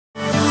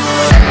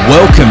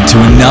Welcome to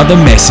another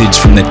message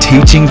from the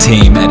teaching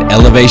team at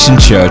Elevation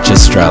Church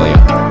Australia.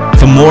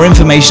 For more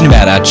information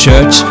about our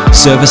church,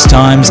 service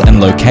times and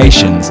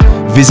locations,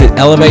 visit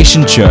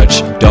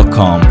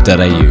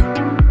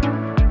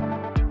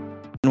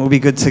elevationchurch.com.au. We'll be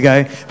good to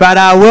go. But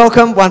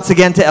welcome once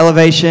again to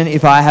Elevation.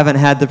 If I haven't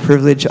had the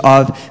privilege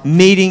of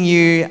meeting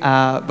you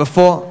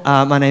before,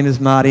 my name is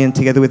Marty, and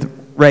together with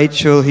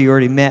Rachel, who you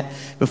already met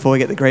before, we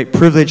get the great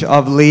privilege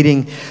of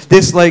leading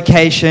this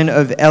location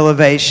of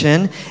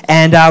Elevation.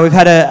 And we've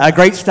had a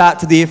great start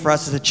to the year for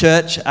us as a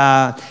church.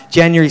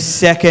 January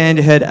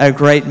 2nd, heard a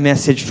great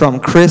message from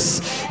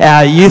Chris,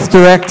 our youth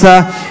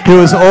director, who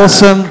was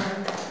awesome.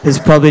 He's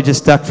probably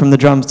just ducked from the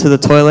drums to the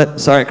toilet.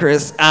 Sorry,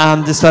 Chris.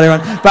 Just everyone.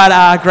 But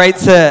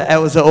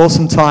it was an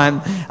awesome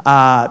time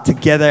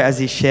together as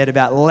he shared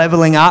about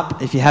leveling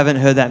up. If you haven't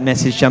heard that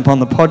message, jump on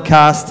the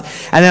podcast.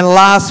 And then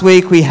last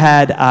week we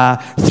had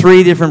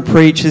 3 different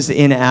preachers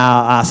in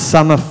our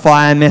summer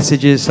fire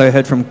messages. So we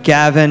heard from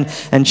Gavin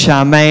and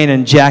Charmaine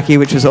and Jackie,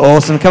 which was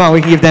awesome. Come on,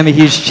 we can give them a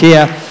huge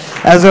cheer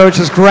as well, which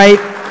was great.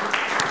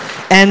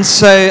 And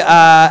so,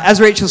 as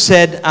Rachel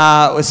said,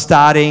 we're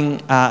starting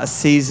a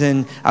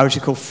season which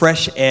we call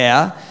Fresh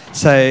Air.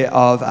 So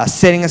of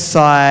setting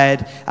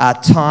aside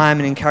time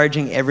and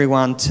encouraging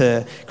everyone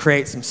to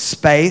create some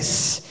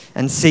space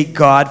and seek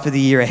God for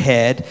the year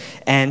ahead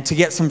and to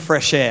get some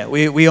fresh air.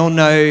 We all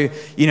know,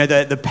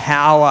 the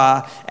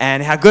power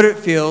and how good it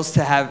feels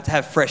to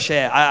have fresh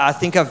air. I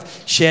think I've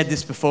shared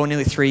this before,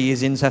 nearly 3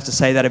 years in, so I have to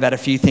say that about a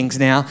few things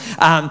now.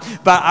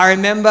 But I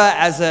remember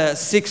as a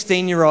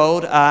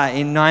 16-year-old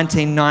in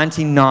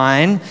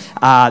 1999,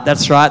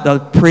 that's right, the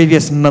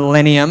previous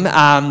millennium,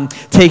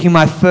 taking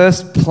my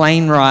first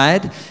plane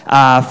ride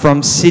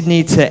from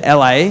Sydney to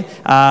LA.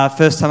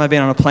 First time I've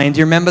been on a plane. Do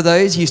you remember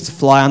those? You used to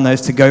fly on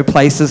those to go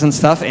places and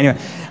stuff. Anyway,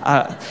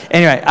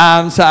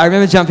 so I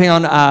remember jumping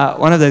on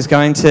one of those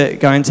going to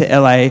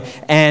LA,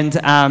 and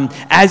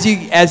as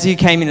you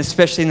came in,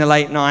 especially in the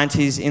late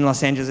 90s in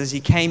Los Angeles, as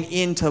you came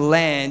into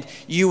land,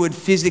 you would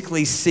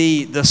physically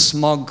see the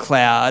smog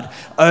cloud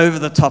over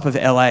the top of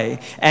LA.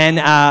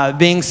 And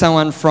being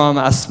someone from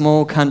a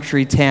small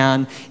country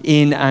town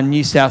in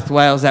New South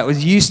Wales that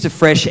was used to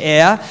fresh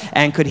air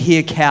and could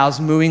hear cows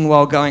mooing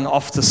while going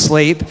off to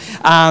sleep,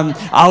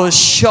 I was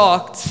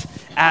shocked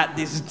at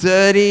this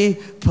dirty,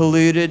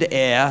 polluted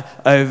air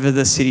over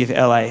the city of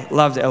LA.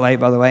 Loved LA,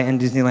 by the way, and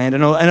Disneyland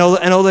and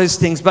all those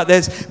things. But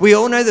we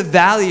all know the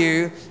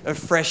value of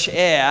fresh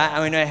air,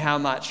 and we know how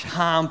much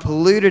harm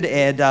polluted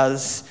air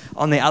does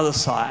on the other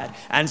side.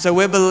 And so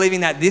we're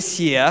believing that this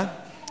year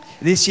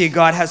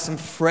God has some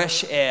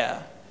fresh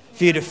air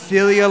for you to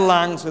fill your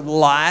lungs with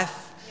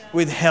life,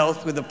 with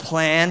health, with a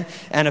plan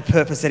and a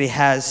purpose that He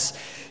has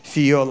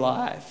for your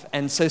life.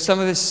 And so some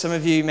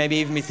of you maybe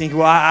even be thinking,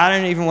 well, I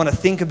don't even want to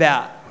think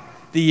about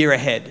the year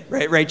ahead.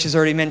 Right? Rachel's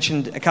already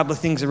mentioned a couple of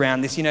things around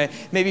this.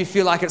 Maybe you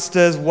feel like it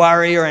stirs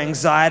worry or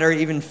anxiety or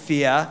even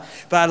fear.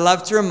 But I'd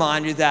love to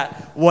remind you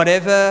that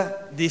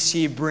whatever this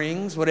year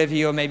brings, whatever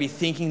you're maybe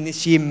thinking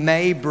this year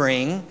may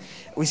bring,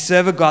 we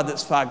serve a God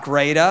that's far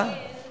greater,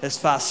 that's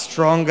far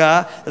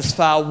stronger, that's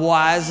far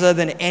wiser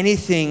than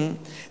anything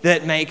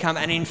that may come.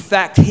 And in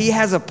fact, He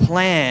has a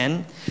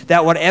plan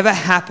that whatever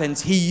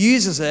happens, He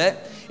uses it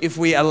if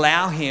we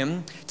allow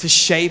Him to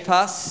shape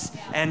us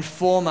and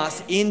form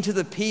us into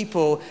the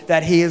people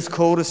that He has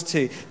called us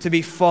to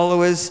be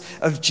followers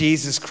of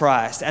Jesus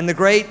Christ. And the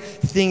great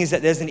thing is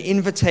that there's an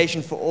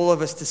invitation for all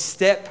of us to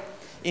step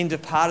into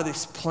part of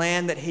this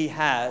plan that He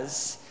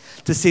has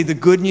to see the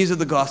good news of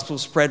the gospel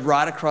spread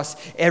right across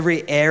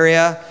every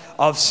area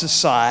of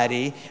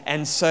society.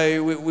 And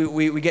so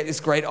we get this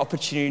great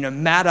opportunity no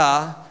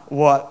matter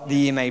what the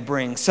year may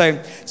bring.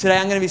 So today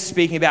I'm going to be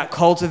speaking about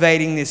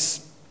cultivating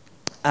this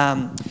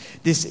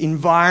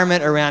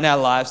environment around our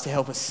lives to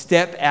help us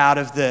step out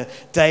of the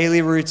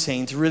daily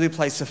routine, to really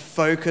place a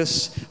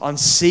focus on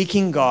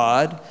seeking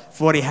God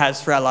for what He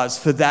has for our lives,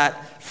 for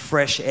that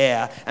fresh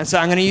air. And so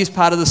I'm going to use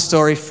part of the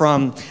story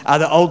from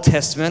the Old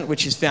Testament,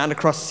 which is found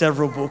across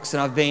several books,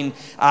 and I've been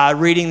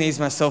reading these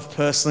myself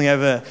personally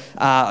over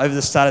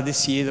the start of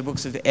this year, the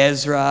books of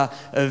Ezra,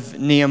 of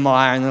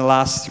Nehemiah, and the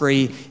last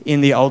 3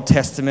 in the Old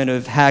Testament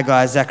of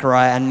Haggai,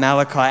 Zechariah, and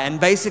Malachi. And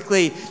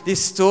basically,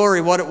 this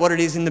story, what it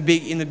is in the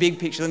big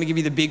picture, let me give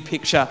you the big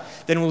picture,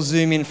 then we'll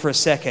zoom in for a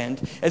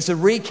second. It's a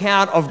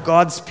recount of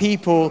God's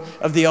people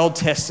of the Old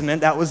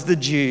Testament, that was the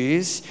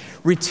Jews,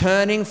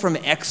 returning from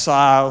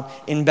exile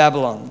in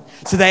Babylon.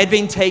 So they had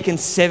been taken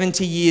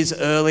 70 years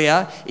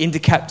earlier into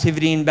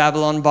captivity in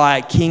Babylon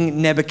by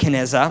King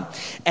Nebuchadnezzar.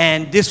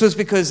 And this was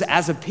because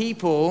as a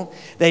people,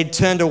 they'd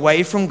turned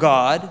away from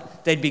God.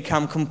 They'd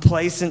become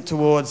complacent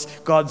towards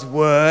God's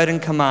word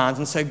and commands.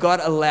 And so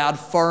God allowed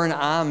foreign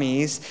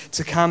armies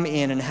to come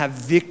in and have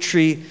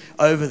victory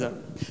over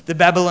them. The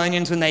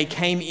Babylonians, when they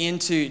came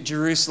into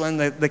Jerusalem,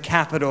 the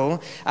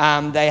capital,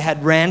 they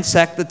had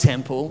ransacked the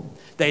temple.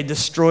 they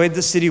destroyed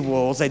the city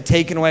walls, they'd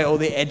taken away all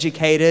the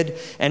educated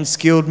and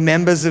skilled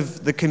members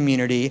of the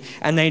community,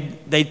 and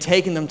they'd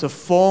taken them to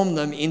form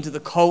them into the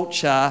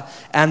culture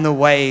and the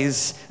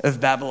ways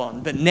of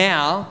Babylon. But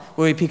now,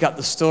 where we pick up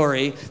the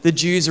story, the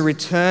Jews are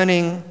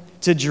returning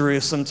to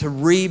Jerusalem to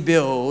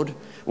rebuild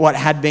what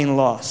had been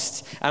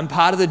lost. And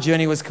part of the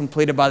journey was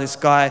completed by this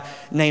guy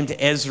named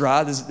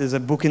Ezra. There's a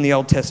book in the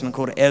Old Testament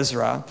called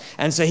Ezra.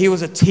 And so he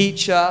was a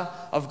teacher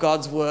of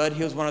God's word.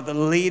 He was one of the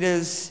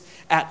leaders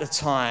at the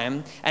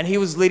time. And he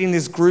was leading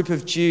this group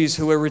of Jews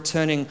who were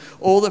returning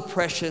all the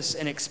precious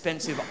and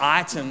expensive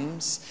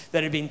items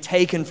that had been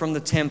taken from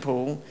the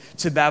temple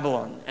to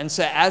Babylon. And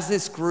so as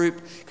this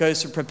group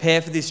goes to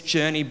prepare for this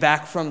journey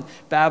back from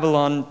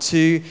Babylon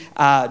to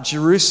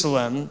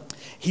Jerusalem,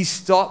 he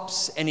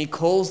stops and he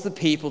calls the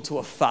people to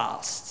a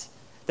fast.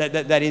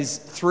 That is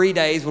 3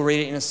 days, we'll read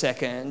it in a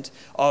second,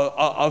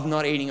 of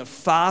not eating, of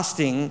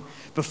fasting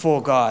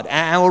before God.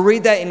 And we'll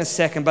read that in a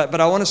second, but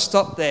I want to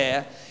stop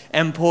there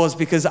and pause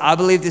because I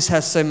believe this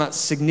has so much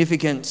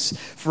significance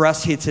for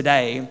us here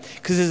today,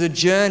 because there's a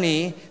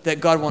journey that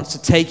God wants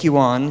to take you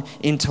on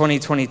in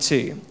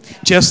 2022.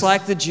 Just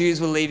like the Jews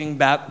were leaving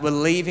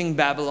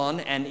Babylon,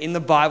 and in the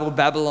Bible,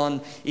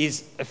 Babylon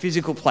is a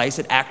physical place.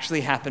 It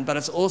actually happened, but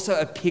it's also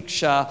a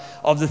picture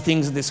of the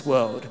things of this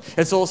world.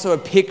 It's also a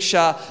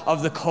picture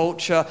of the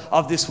culture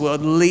of this world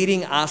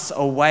leading us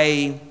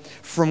away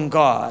from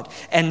God.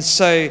 And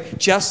so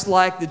just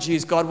like the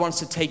Jews, God wants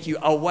to take you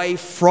away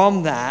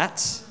from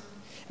that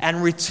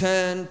and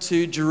return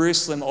to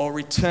Jerusalem, or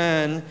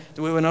return,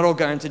 we're not all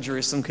going to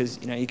Jerusalem because,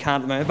 you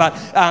can't at the moment,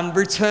 but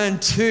return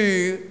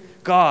to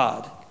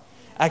God.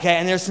 Okay,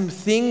 and there's some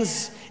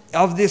things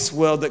of this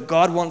world that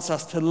God wants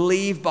us to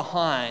leave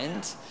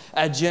behind,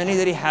 a journey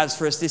that he has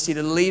for us this year,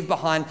 to leave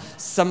behind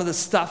some of the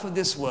stuff of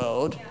this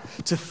world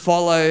to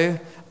follow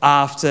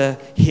after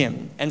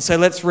him. And so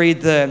let's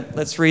read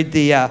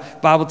the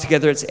Bible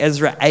together. It's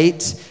Ezra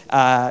 8,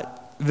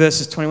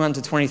 verses 21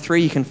 to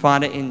 23. You can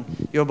find it in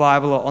your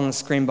Bible or on the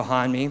screen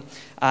behind me.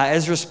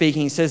 Ezra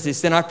speaking, he says this: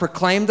 "Then I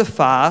proclaimed the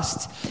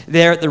fast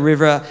there at the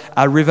river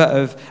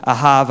of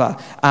Ahava,"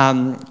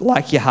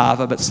 like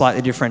Yahava, but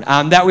slightly different,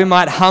 "that we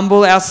might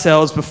humble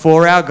ourselves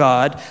before our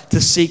God to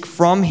seek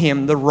from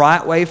him the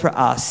right way for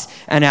us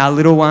and our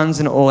little ones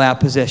and all our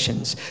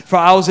possessions. For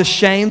I was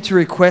ashamed to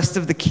request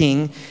of the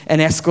king an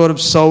escort of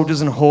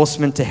soldiers and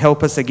horsemen to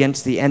help us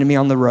against the enemy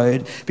on the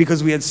road,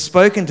 because we had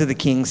spoken to the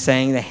king,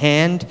 saying, the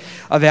hand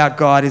of our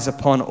God is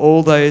upon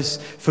all those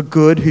for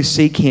good who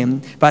seek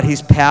him, but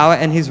his power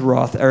and his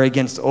wrath are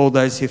against all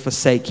those who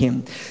forsake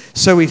him.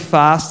 So we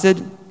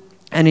fasted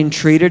and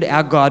entreated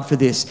our God for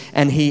this,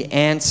 and he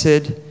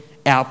answered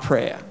our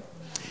prayer."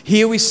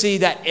 Here we see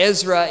that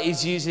Ezra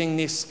is using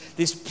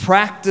this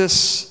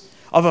practice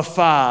of a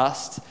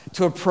fast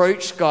to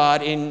approach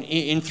God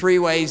in three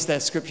ways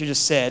that Scripture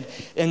just said,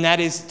 and that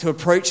is to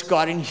approach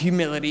God in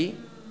humility,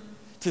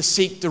 to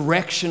seek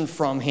direction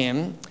from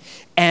him,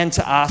 and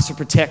to ask for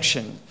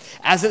protection.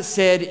 As it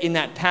said in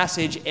that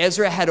passage,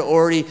 Ezra had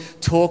already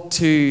talked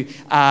to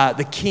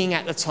the king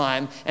at the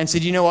time and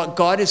said, you know what,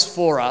 God is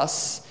for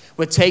us.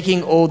 We're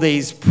taking all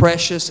these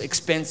precious,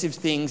 expensive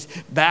things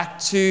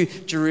back to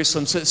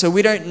Jerusalem. So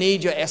we don't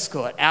need your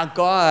escort. Our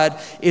God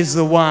is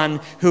the one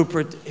who'll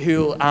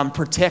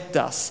protect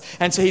us.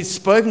 And so he's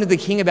spoken to the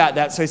king about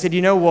that. So he said,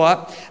 you know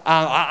what?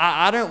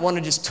 I don't want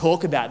to just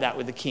talk about that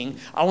with the king.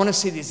 I want to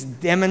see this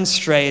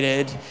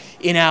demonstrated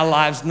in our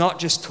lives, not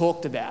just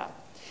talked about.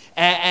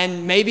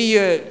 And maybe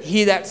you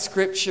hear that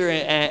scripture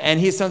and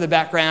hear some of the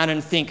background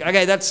and think,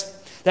 okay,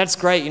 that's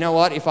great. You know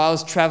what? If I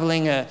was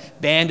traveling a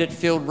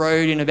bandit-filled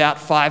road in about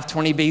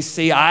 520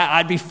 BC,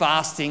 I'd be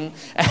fasting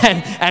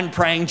and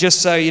praying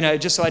just so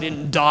I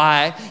didn't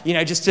die,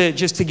 just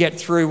to get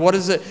through. What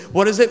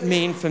does it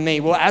mean for me?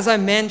 Well, as I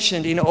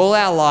mentioned, in all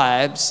our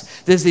lives,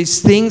 there's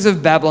these things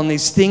of Babylon,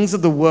 these things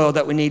of the world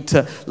that we need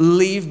to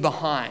leave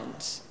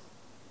behind.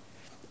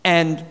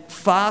 And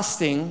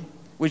fasting,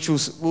 which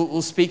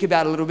we'll speak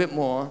about a little bit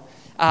more,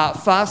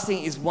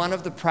 fasting is one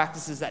of the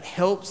practices that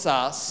helps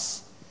us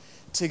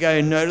to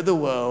go no to the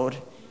world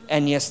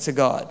and yes to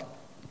God.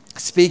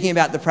 Speaking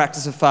about the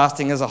practice of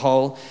fasting as a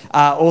whole,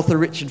 author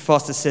Richard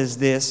Foster says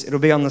this. It'll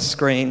be on the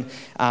screen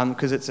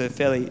because it's a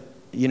fairly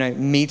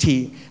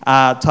meaty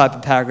type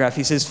of paragraph.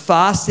 He says,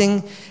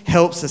 fasting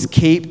helps us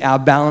keep our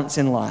balance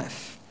in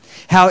life.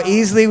 How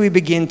easily we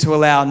begin to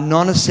allow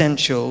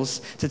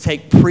non-essentials to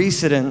take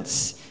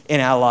precedence in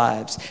our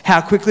lives.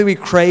 How quickly we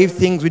crave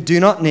things we do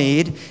not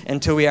need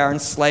until we are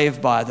enslaved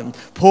by them.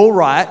 Paul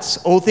writes,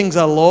 all things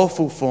are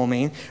lawful for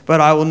me, but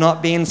I will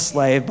not be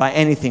enslaved by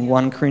anything.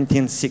 1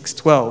 Corinthians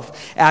 6:12.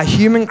 Our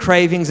human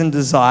cravings and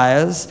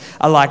desires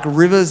are like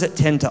rivers that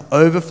tend to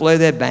overflow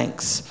their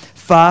banks.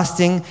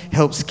 Fasting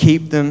helps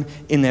keep them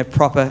in their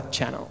proper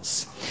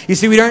channels. You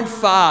see, we don't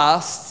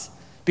fast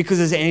because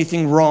there's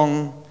anything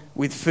wrong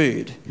with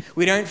food.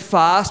 We don't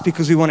fast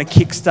because we want to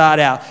kickstart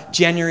our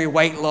January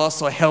weight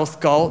loss or health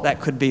goal.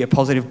 That could be a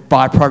positive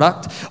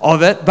byproduct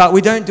of it, but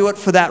we don't do it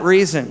for that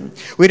reason.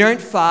 We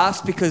don't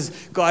fast because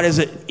God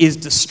is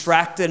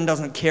distracted and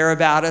doesn't care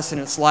about us,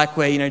 and it's like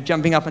we're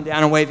jumping up and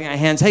down and waving our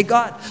hands. Hey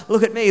God,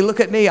 look at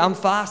me, I'm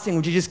fasting.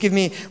 Would you give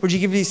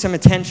me some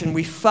attention?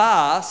 We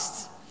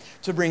fast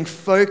to bring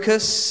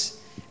focus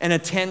and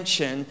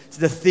attention to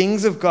the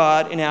things of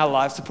God in our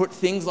lives, to put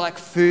things like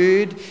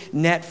food,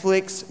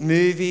 Netflix,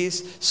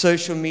 movies,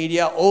 social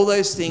media, all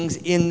those things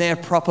in their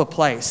proper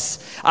place.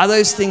 Are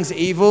those things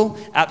evil?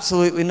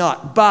 Absolutely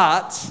not.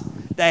 But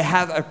they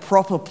have a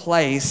proper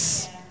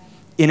place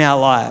in our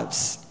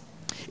lives.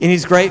 In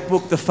his great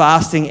book, The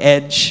Fasting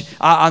Edge,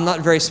 I'm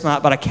not very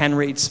smart, but I can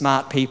read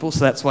smart people,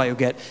 so that's why you'll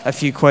get a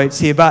few quotes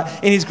here.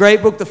 But in his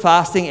great book, The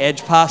Fasting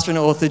Edge, pastor and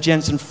author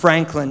Jensen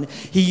Franklin,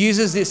 he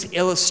uses this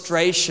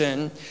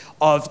illustration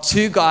of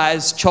two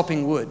guys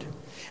chopping wood.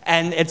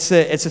 And it's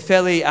a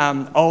fairly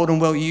old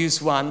and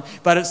well-used one,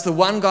 but it's the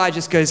one guy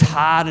just goes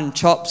hard and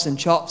chops and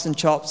chops and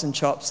chops and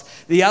chops.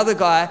 The other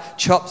guy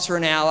chops for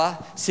an hour,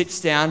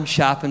 sits down,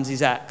 sharpens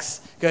his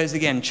axe. Goes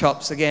again,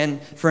 chops again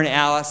for an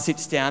hour,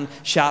 sits down,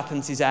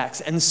 sharpens his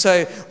axe. And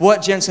so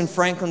what Jensen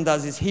Franklin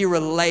does is he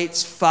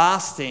relates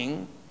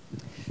fasting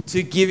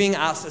to giving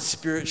us a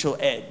spiritual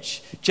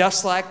edge.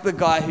 Just like the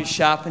guy who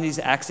sharpened his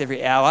axe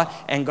every hour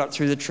and got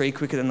through the tree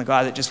quicker than the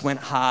guy that just went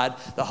hard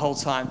the whole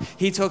time.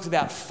 He talks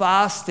about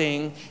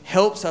fasting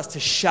helps us to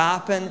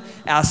sharpen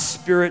our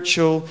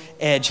spiritual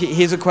edge.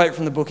 Here's a quote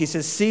from the book. He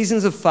says,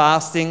 "Seasons of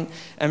fasting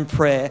and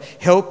prayer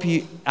help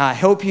you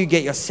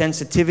get your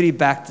sensitivity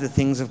back to the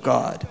things of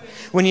God.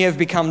 When you have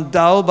become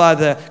dull by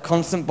the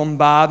constant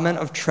bombardment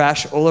of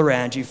trash all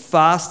around you,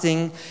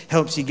 fasting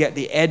helps you get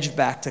the edge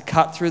back to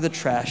cut through the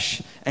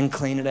trash and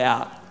clean it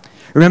out."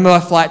 Remember my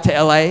flight to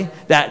LA?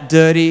 That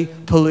dirty,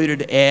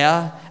 polluted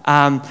air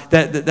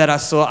that I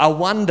saw. I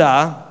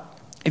wonder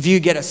if you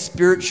get a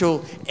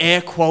spiritual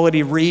air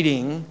quality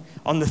reading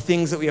on the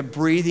things that we are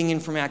breathing in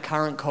from our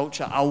current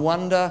culture. I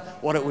wonder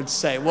what it would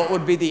say. What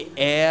would be the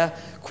air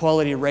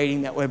quality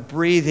rating that we're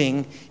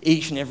breathing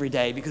each and every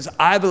day? Because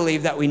I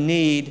believe that we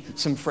need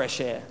some fresh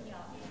air.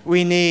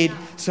 We need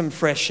some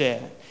fresh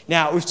air.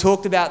 Now, we've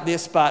talked about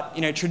this, but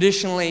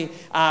traditionally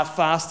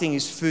fasting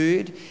is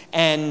food,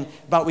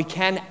 but we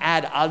can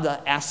add other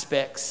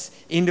aspects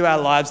into our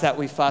lives that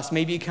we fast.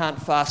 Maybe you can't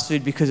fast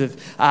food because of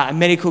a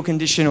medical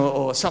condition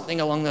or something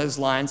along those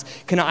lines.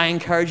 Can I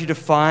encourage you to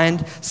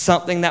find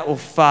something that will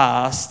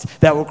fast,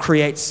 that will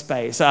create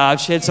space? I've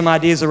shared some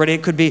ideas already.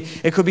 It could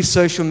be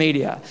social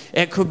media.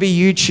 It could be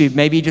YouTube.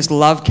 Maybe you just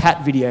love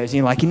cat videos and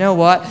you're like, you know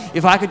what?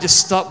 If I could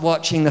just stop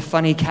watching the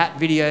funny cat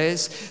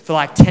videos for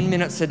like 10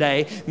 minutes a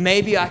day,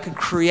 maybe I could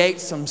create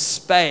some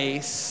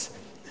space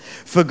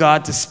for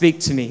God to speak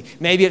to me.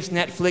 Maybe it's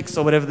Netflix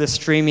or whatever the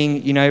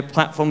streaming,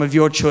 platform of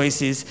your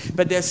choice is.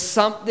 But there's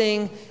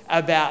something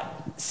about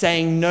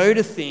saying no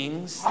to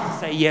things to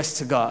say yes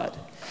to God.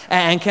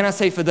 And can I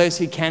say, for those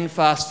who can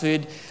fast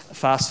food,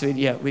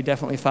 yeah, we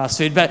definitely fast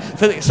food. But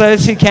for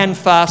those who can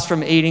fast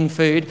from eating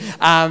food,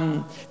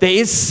 there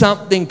is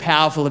something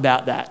powerful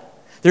about that.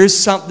 There is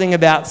something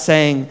about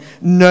saying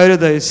no to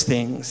those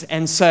things.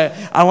 And so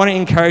I want to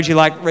encourage you,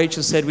 like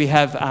Rachel said, we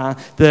have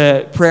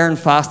the prayer and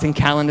fasting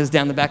calendars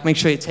down the back. Make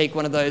sure you take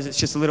one of those. It's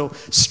just a little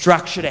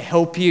structure to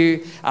help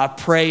you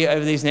pray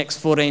over these next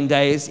 14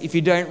 days. If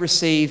you don't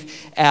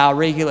receive our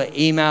regular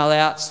email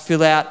outs,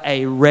 fill out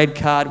a red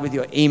card with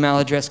your email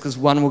address, because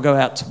one will go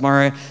out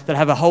tomorrow that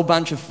have a whole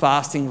bunch of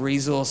fasting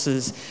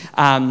resources.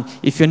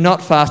 If you're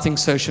not fasting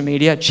social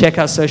media, check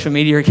our social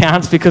media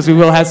accounts, because we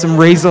will have some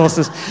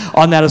resources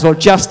on that as well.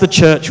 Just the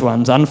church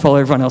ones. Unfollow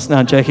everyone else. No,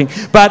 I'm joking.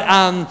 But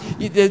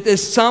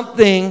there's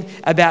something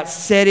about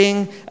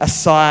setting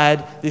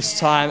aside this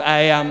time.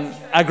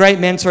 A great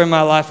mentor in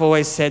my life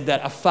always said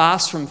that a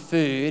fast from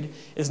food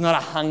is not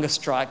a hunger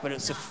strike, but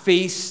it's a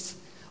feast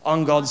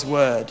on God's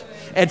word.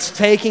 It's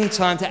taking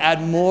time to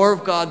add more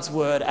of God's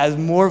word, add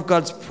more of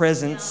God's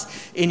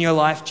presence in your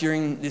life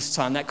during this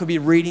time. That could be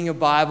reading your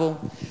Bible.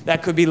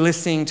 That could be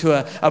listening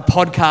to a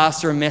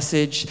podcast or a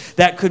message.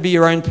 That could be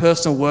your own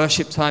personal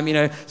worship time,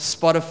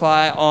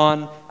 Spotify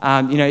on,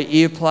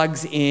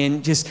 earplugs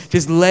in,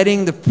 just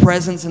letting the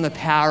presence and the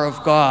power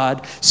of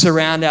God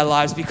surround our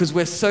lives, because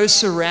we're so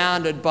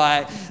surrounded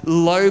by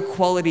low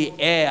quality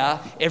air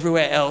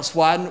everywhere else.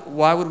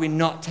 Why would we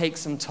not take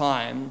some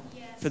time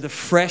for the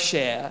fresh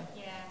air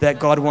that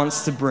God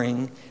wants to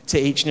bring to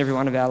each and every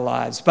one of our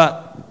lives?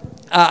 But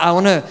I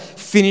want to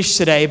finish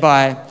today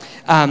by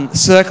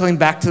circling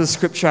back to the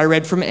scripture I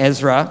read from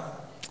Ezra.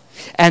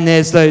 And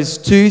there's those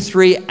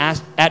 3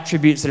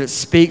 attributes that it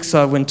speaks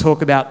of when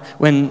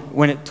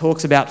it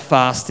talks about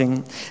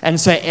fasting. And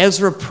so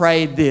Ezra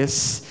prayed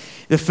this.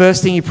 The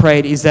first thing he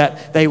prayed is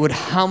that they would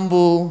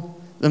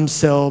humble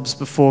themselves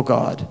before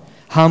God.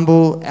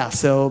 Humble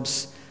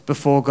ourselves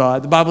before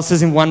God. The Bible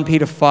says in 1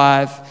 Peter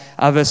 5,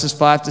 verses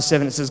 5 to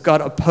 7, it says,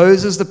 God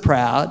opposes the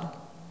proud,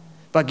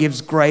 but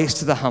gives grace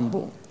to the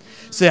humble.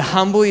 So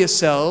humble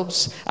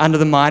yourselves under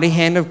the mighty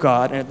hand of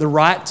God, and at the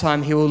right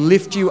time he will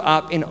lift you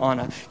up in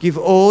honor. Give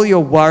all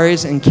your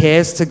worries and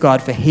cares to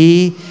God, for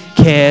he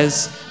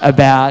cares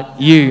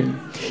about you.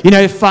 You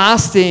know,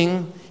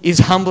 fasting is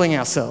humbling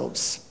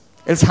ourselves.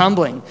 It's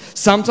humbling.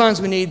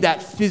 Sometimes we need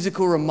that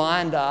physical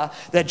reminder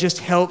that just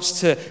helps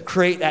to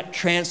create that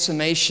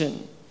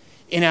transformation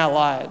in our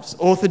lives.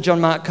 Author John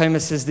Mark Comer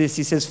says this.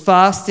 He says,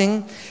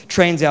 fasting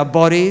trains our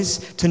bodies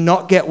to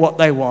not get what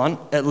they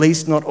want, at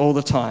least not all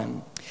the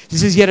time.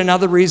 This is yet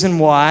another reason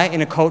why,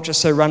 in a culture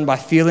so run by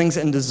feelings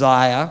and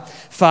desire,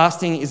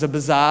 fasting is a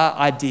bizarre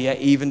idea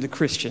even to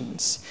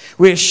Christians.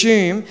 We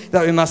assume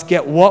that we must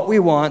get what we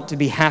want to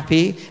be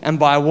happy, and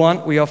by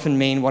want we often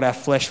mean what our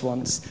flesh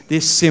wants.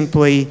 This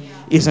simply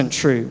isn't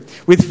true.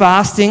 With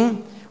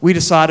fasting, we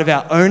decide of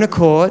our own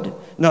accord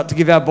not to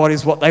give our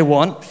bodies what they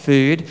want,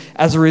 food.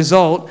 As a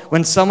result,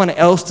 when someone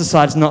else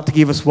decides not to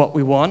give us what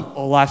we want,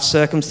 or life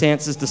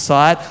circumstances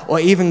decide, or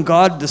even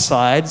God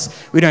decides,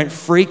 we don't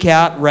freak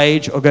out,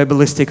 rage, or go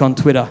ballistic on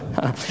Twitter.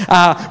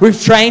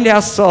 We've trained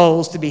our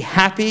souls to be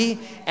happy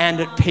and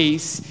at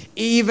peace,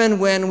 even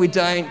when we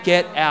don't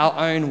get our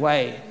own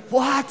way.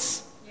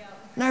 What?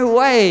 No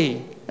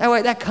way. No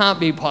way. That can't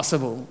be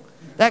possible.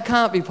 That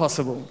can't be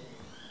possible.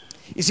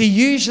 You see,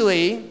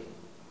 usually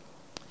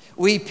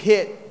we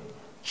pit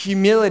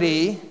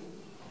humility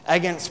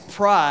against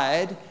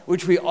pride,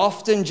 which we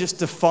often just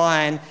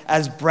define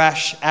as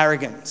brash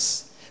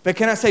arrogance. But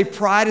can I say,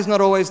 pride is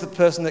not always the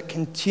person that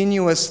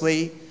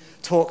continuously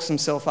talks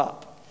himself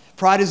up.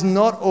 Pride is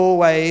not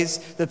always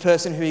the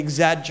person who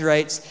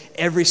exaggerates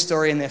every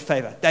story in their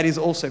favor. That is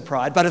also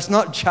pride, but it's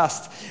not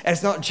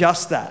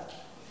just that.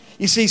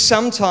 You see,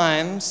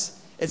 sometimes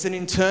it's an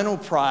internal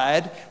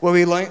pride where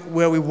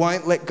we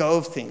won't let go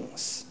of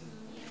things,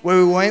 where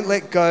we won't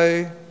let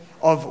go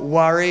of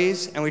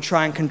worries, and we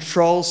try and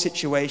control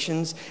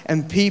situations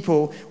and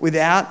people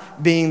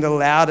without being the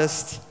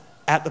loudest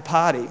at the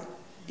party.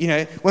 You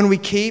know, when we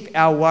keep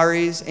our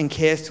worries and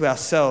cares to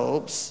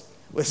ourselves,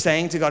 we're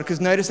saying to God, because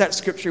notice that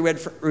scripture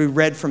we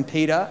read from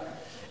Peter,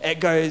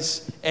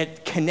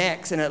 it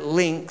connects and it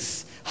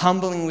links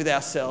humbling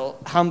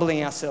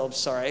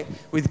ourselves,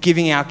 with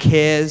giving our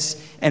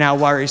cares and our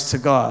worries to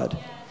God.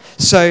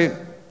 So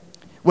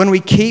when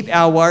we keep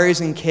our worries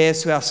and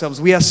cares to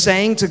ourselves, we are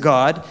saying to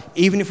God,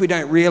 even if we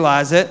don't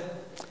realize it,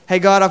 hey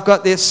God, I've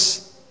got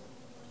this.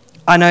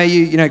 I know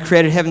you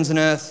created heavens and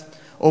earth,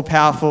 all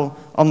powerful,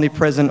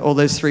 omnipresent, all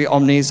those three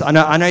omnis.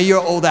 I know you're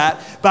all that,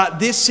 but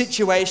this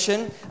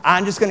situation,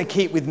 I'm just going to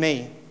keep with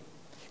me,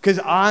 because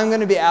I'm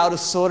going to be able to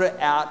sort it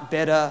out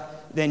better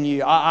than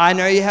you. I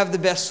know you have the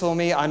best for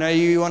me. I know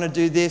you want to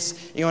do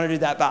this, you want to do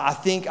that, but I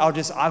think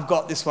I've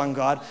got this one,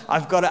 God.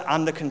 I've got it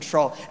under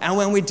control. And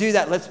when we do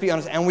that, let's be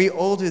honest, and we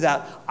all do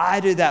that, I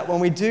do that. When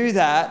we do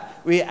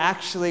that,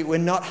 we're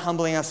not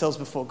humbling ourselves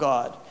before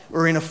God.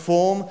 We're in a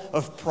form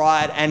of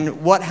pride.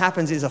 And what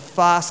happens is a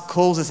fast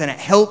calls us, and it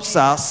helps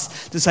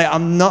us to say,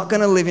 I'm not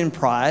going to live in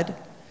pride.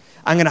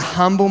 I'm going to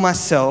humble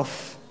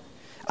myself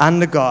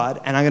under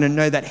God, and I'm going to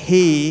know that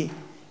He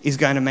is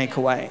going to make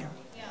a way.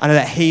 I know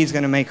that He's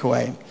going to make a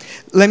way.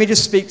 Let me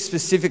just speak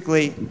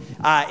specifically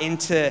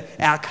into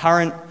our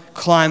current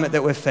climate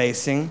that we're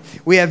facing.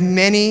 We have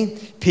many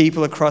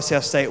people across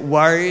our state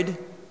worried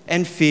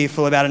and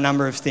fearful about a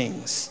number of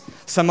things.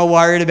 Some are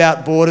worried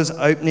about borders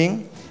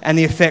opening and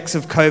the effects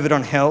of COVID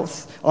on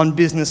health, on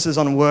businesses,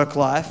 on work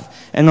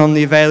life, and on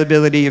the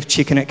availability of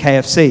chicken at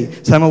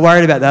KFC. Some are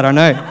worried about that, I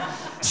know.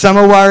 Some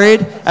are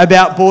worried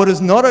about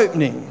borders not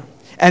opening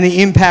and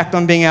the impact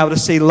on being able to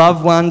see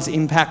loved ones,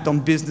 impact on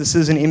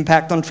businesses, and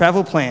impact on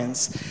travel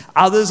plans.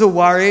 Others are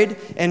worried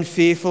and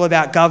fearful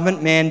about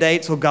government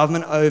mandates or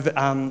government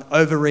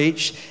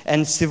overreach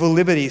and civil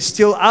liberties.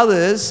 Still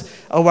others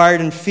are worried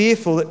and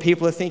fearful that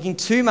people are thinking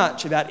too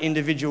much about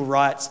individual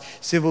rights,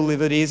 civil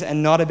liberties,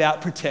 and not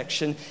about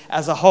protection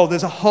as a whole.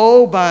 There's a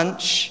whole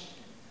bunch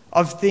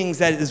of things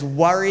that is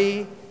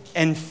worry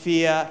and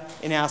fear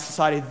in our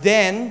society.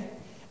 Then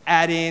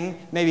add in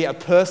maybe a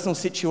personal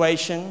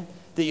situation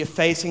that you're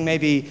facing,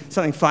 maybe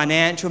something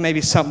financial,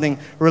 maybe something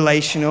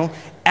relational.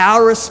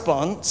 Our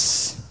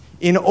response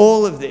in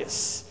all of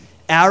this,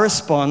 our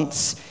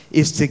response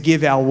is to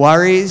give our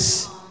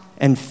worries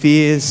and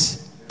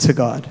fears to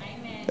God.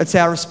 Amen. That's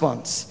our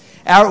response.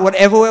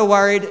 Whatever we're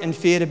worried and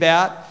feared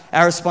about,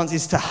 our response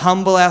is to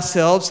humble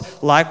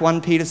ourselves, like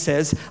 1 Peter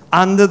says,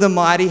 under the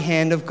mighty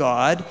hand of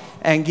God,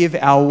 and give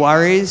our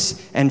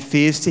worries and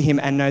fears to Him,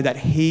 and know that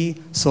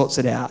He sorts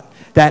it out,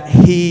 that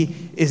He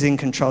is in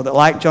control. That,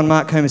 like John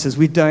Mark Comer says,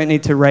 we don't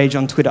need to rage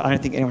on Twitter. I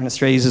don't think anyone in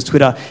Australia uses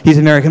Twitter. He's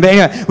American. But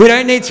anyway, we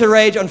don't need to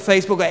rage on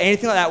Facebook or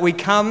anything like that. We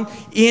come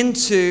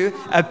into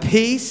a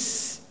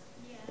peace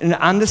and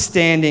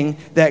understanding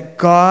that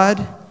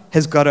God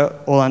has got it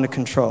all under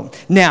control.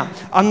 Now,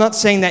 I'm not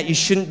saying that you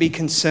shouldn't be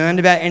concerned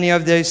about any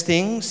of those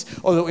things,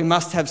 or that we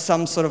must have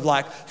some sort of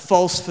like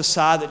false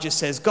facade that just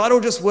says God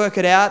will just work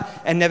it out,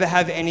 and never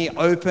have any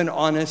open,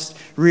 honest,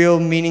 real,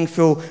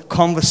 meaningful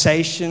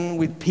conversation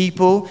with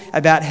people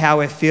about how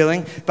we're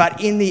feeling.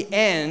 But in the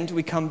end,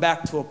 we come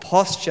back to a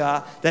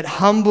posture that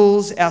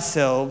humbles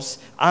ourselves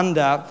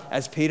under,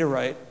 as Peter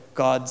wrote,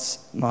 God's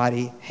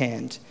mighty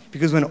hand.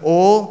 Because when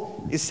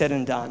all is said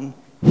and done,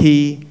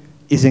 He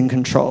is in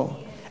control.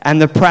 And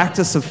the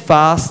practice of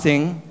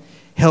fasting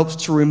helps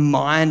to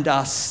remind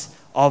us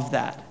of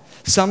that.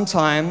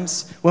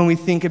 Sometimes when we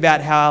think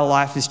about how our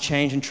life is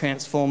changed and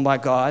transformed by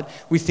God,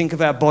 we think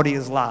of our body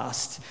as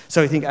last.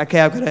 So we think,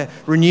 okay, I've got to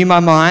renew my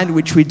mind,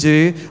 which we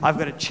do. I've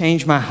got to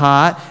change my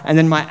heart, and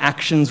then my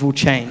actions will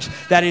change.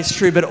 That is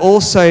true, but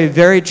also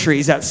very true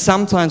is that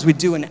sometimes we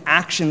do an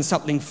action,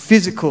 something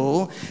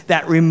physical,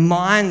 that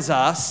reminds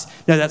us,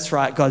 no, that's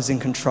right, God's in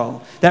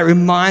control. That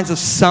reminds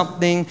us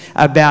something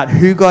about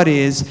who God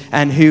is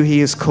and who He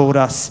has called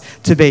us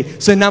to be.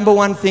 So number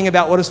one thing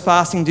about what does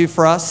fasting do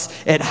for us?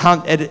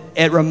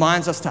 It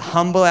reminds us to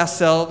humble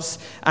ourselves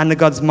under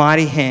God's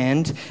mighty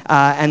hand.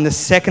 And the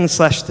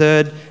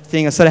second/third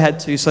thing, I sort of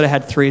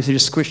had three, so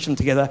just squished them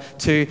together.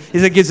 Two,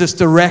 is it gives us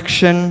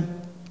direction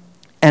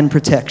and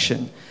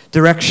protection.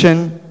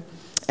 Direction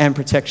and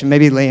protection.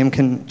 Maybe Liam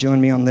can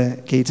join me on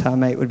the guitar,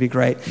 mate, would be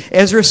great.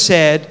 Ezra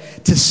said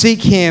to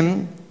seek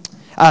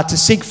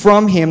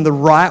from Him the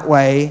right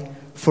way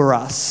for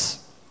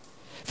us.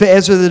 For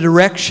Ezra, the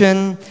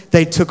direction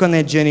they took on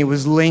their journey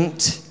was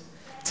linked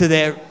to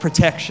their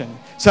protection.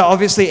 So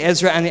obviously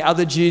Ezra and the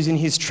other Jews in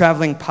his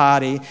traveling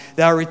party,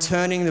 they were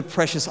returning the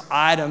precious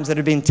items that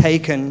had been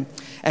taken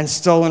and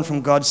stolen from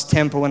God's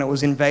temple when it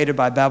was invaded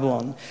by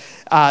Babylon.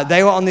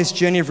 They were on this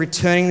journey of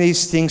returning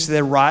these things to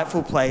their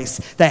rightful place.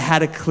 They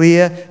had a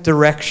clear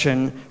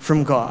direction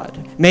from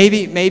God.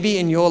 Maybe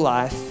in your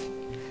life,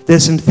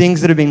 there's some things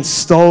that have been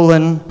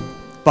stolen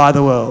by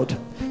the world.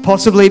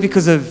 Possibly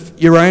because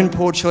of your own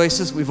poor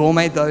choices. We've all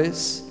made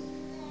those.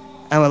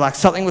 And we're like,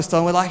 something was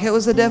stolen. We're like, it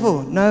was the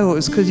devil. No, it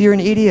was because you're an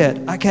idiot.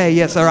 Okay,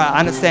 yes, all right, I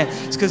understand.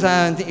 It's because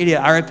I'm an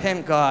idiot. I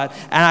repent, God.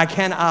 And I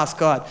can ask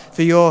God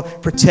for your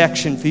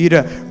protection, for you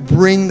to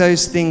bring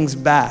those things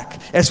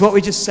back. It's what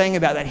we just sang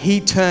about, that He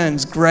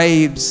turns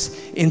graves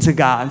into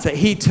gardens, that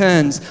He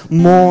turns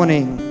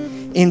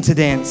mourning into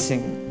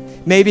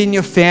dancing. Maybe in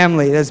your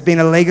family, there's been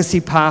a legacy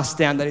passed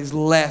down that is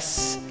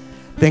less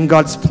than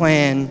God's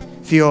plan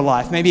for your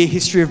life. Maybe a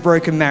history of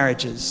broken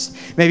marriages.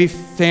 Maybe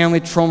family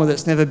trauma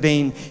that's never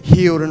been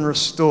healed and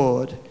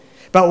restored.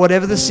 But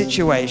whatever the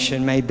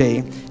situation may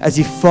be, as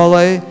you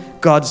follow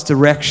God's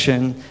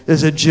direction,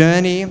 there's a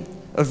journey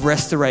of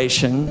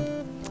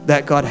restoration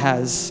that God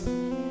has.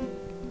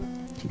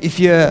 If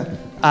you're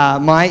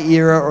my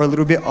era or a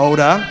little bit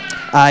older,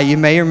 you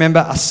may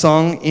remember a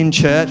song in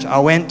church. I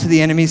went to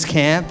the enemy's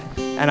camp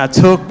and I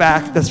took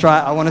back, that's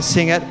right, I want to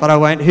sing it, but I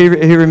won't. Who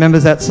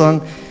remembers that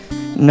song?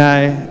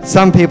 No,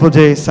 some people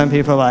do. Some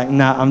people are like,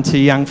 nah, I'm too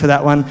young for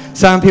that one.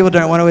 Some people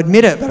don't want to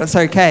admit it, but it's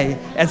okay.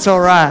 It's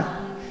all right.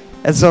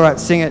 It's all right.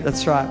 Sing it.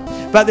 That's right.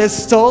 But there's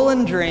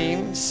stolen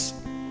dreams.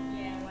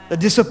 The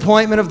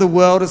disappointment of the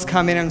world has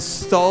come in and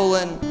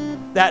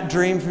stolen that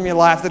dream from your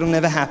life that'll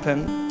never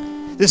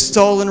happen. There's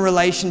stolen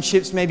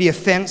relationships. Maybe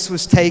offense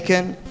was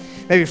taken.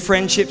 Maybe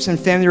friendships and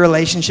family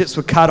relationships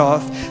were cut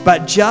off.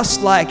 But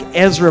just like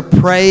Ezra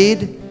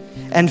prayed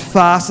and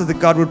fasted that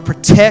God would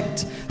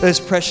protect those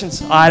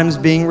precious items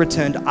being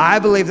returned, I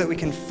believe that we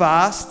can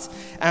fast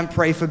and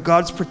pray for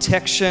God's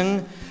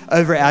protection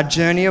over our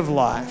journey of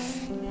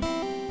life,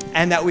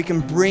 and that we can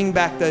bring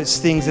back those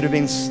things that have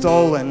been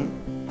stolen,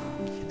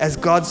 as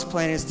God's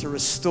plan is to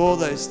restore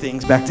those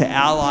things back to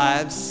our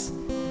lives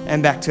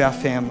and back to our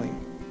family.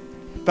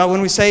 But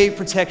when we say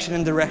protection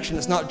and direction,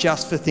 it's not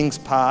just for things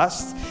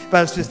past,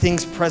 but it's for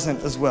things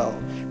present as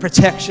well.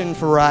 Protection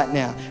for right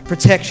now.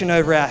 Protection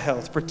over our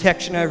health.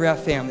 Protection over our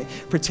family.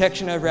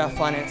 Protection over our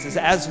finances.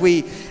 As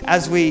we,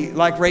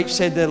 like Rach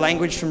said, the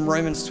language from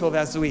Romans 12,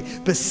 as we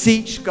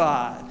beseech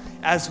God,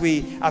 as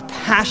we are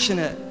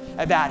passionate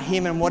about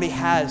Him and what He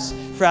has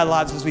for our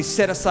lives, as we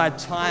set aside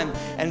time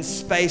and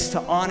space to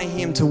honor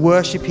Him, to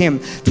worship Him,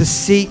 to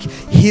seek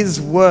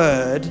His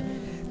word,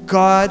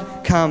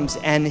 God comes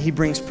and He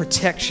brings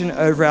protection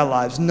over our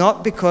lives.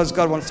 Not because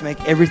God wants to make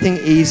everything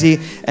easy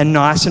and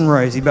nice and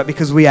rosy, but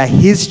because we are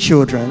His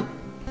children.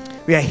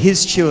 We are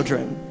His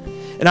children.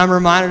 And I'm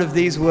reminded of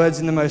these words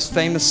in the most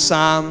famous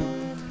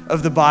psalm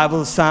of the Bible.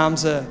 The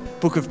Psalms are a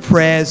book of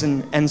prayers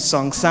and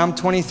songs. Psalm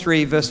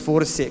 23, verse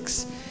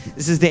 4-6.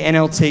 This is the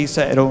NLT,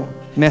 so it'll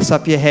mess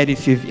up your head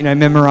if you've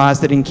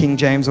memorized it in King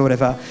James or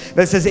whatever.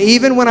 But it says,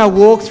 even when I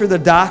walk through the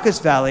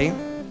darkest valley,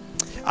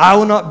 I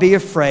will not be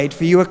afraid,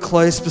 for you are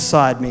close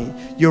beside me.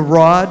 Your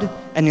rod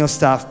and your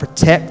staff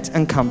protect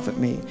and comfort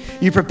me.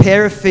 You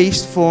prepare a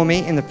feast for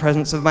me in the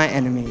presence of my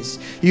enemies.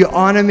 You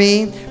honor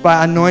me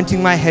by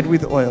anointing my head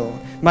with oil.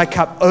 My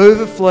cup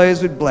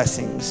overflows with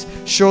blessings.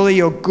 Surely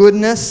your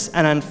goodness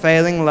and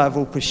unfailing love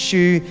will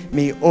pursue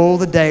me all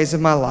the days of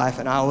my life,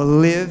 and I will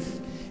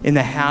live in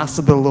the house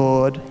of the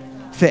Lord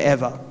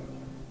forever.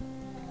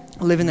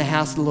 Live in the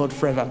house of the Lord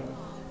forever.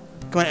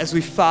 Come on, as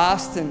we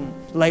fast and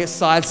lay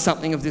aside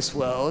something of this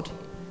world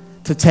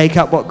to take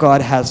up what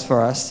God has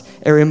for us,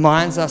 it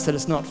reminds us that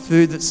it's not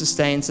food that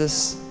sustains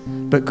us,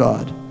 but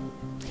God.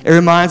 It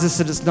reminds us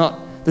that it's not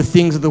the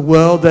things of the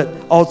world that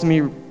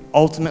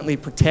ultimately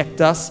protect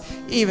us,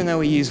 even though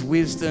we use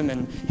wisdom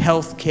and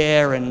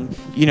healthcare and,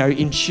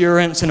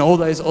 insurance and all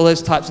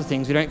those types of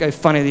things. We don't go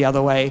funny the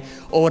other way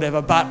or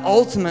whatever. But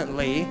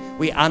ultimately,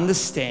 we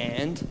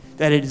understand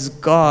that it is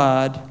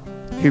God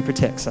who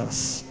protects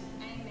us.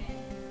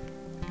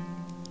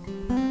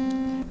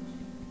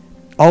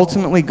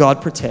 Ultimately,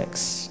 God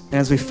protects. And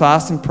as we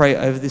fast and pray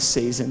over this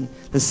season,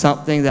 there's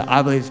something that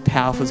I believe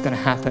powerful is going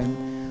to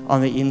happen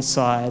on the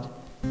inside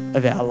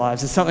of our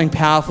lives. There's something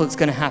powerful that's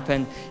going to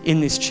happen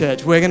in this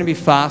church. We're going to be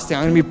fasting.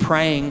 I'm going to be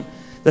praying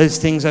those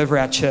things over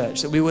our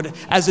church, that we would,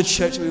 as a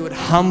church, we would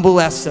humble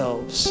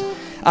ourselves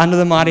under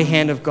the mighty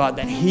hand of God,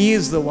 that He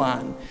is the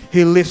one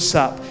who lifts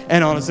up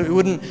and honors, that we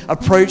wouldn't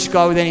approach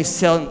God with any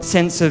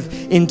sense of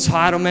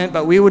entitlement,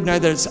 but we would know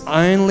that it's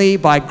only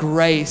by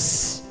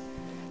grace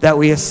that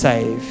we are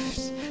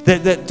saved.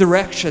 That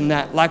direction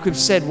that, like we've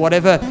said,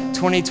 whatever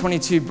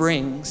 2022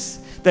 brings,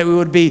 that we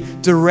would be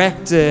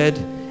directed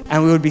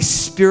and we would be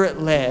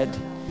Spirit-led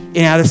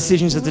in our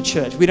decisions as the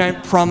church. We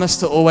don't promise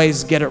to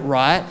always get it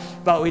right,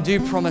 but we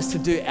do promise to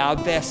do our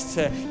best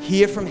to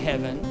hear from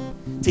heaven,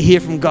 to hear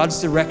from God's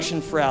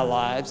direction for our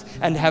lives,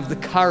 and to have the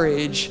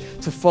courage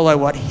to follow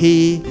what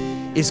He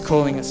is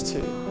calling us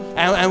to.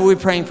 And we're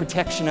praying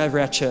protection over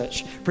our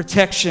church,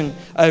 protection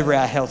over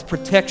our health,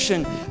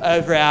 protection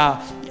over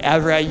our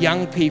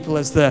young people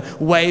as the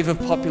wave of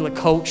popular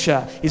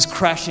culture is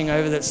crashing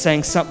over that's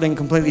saying something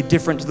completely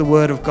different to the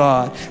Word of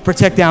God.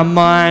 Protect our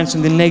minds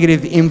from the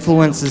negative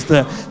influences,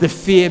 the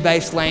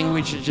fear-based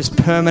language that just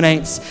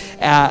permeates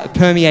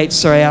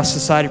our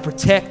society.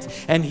 Protect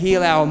and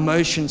heal our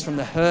emotions from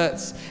the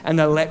hurts and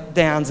the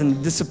letdowns and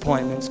the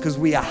disappointments, because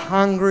we are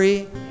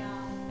hungry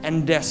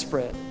and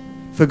desperate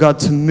for God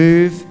to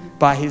move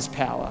by His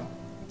power.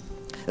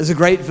 There's a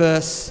great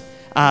verse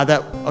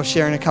that I'll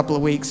share in a couple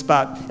of weeks,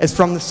 but it's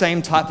from the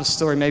same type of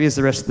story, maybe as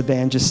the rest of the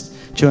band just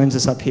joins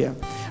us up here.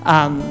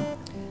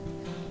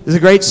 There's a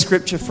great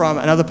scripture from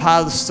another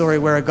part of the story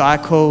where a guy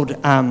called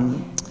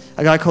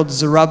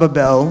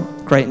Zerubbabel,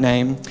 great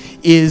name,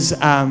 is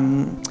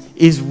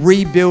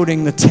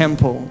rebuilding the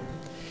temple.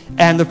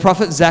 And the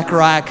prophet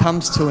Zechariah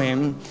comes to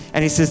him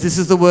and he says, "This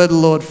is the word of the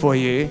Lord for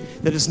you,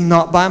 that it's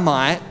not by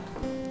might,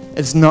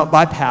 it's not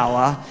by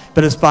power,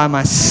 but it's by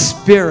my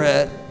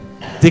Spirit,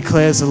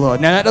 declares the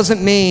Lord." Now that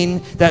doesn't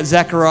mean that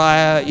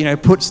Zechariah,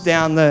 puts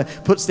down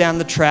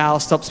the trowel,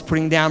 stops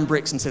putting down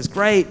bricks and says,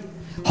 "Great,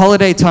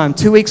 holiday time,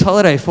 2 weeks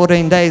holiday,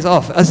 14 days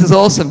off. This is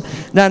awesome."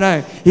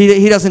 No,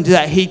 he doesn't do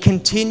that. He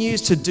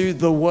continues to do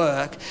the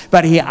work,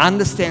 but he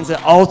understands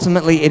that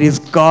ultimately it is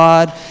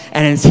God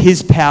and it's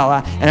His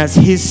power and it's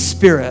His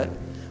Spirit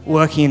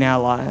working in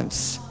our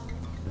lives.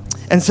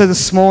 And so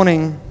this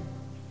morning,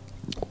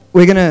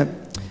 we're going to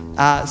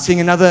sing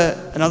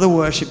another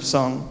worship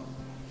song.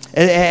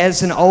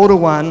 It's an older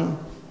one,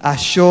 a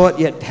short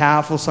yet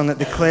powerful song that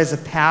declares the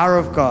power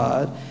of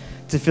God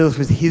to fill us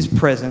with His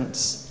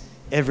presence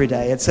every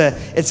day. It's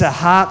a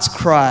heart's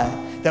cry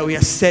that we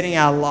are setting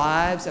our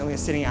lives and we are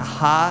setting our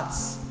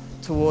hearts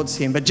towards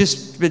Him. But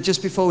just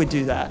before we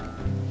do that,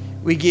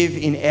 we give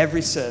in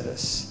every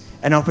service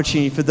an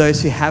opportunity for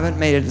those who haven't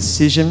made a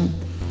decision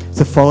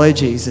to follow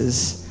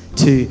Jesus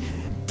to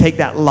take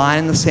that line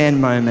in the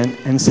sand moment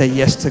and say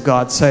yes to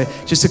God. So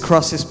just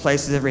across this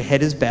place, as every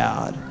head is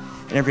bowed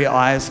and every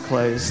eye is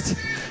closed,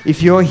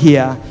 if you're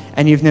here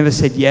and you've never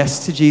said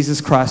yes to Jesus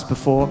Christ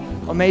before,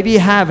 or maybe you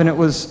have and it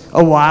was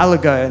a while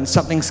ago and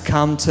something's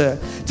come to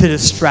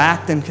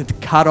distract and to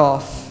cut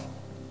off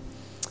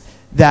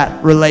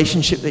that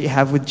relationship that you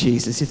have with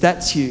Jesus, if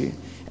that's you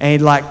and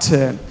you'd like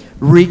to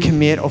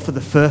recommit or for the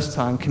first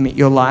time commit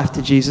your life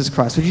to Jesus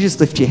Christ, would you just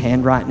lift your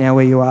hand right now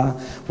where you are?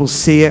 We'll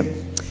see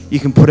it. You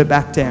can put it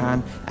back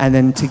down, and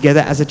then together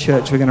as a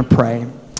church we're going to pray.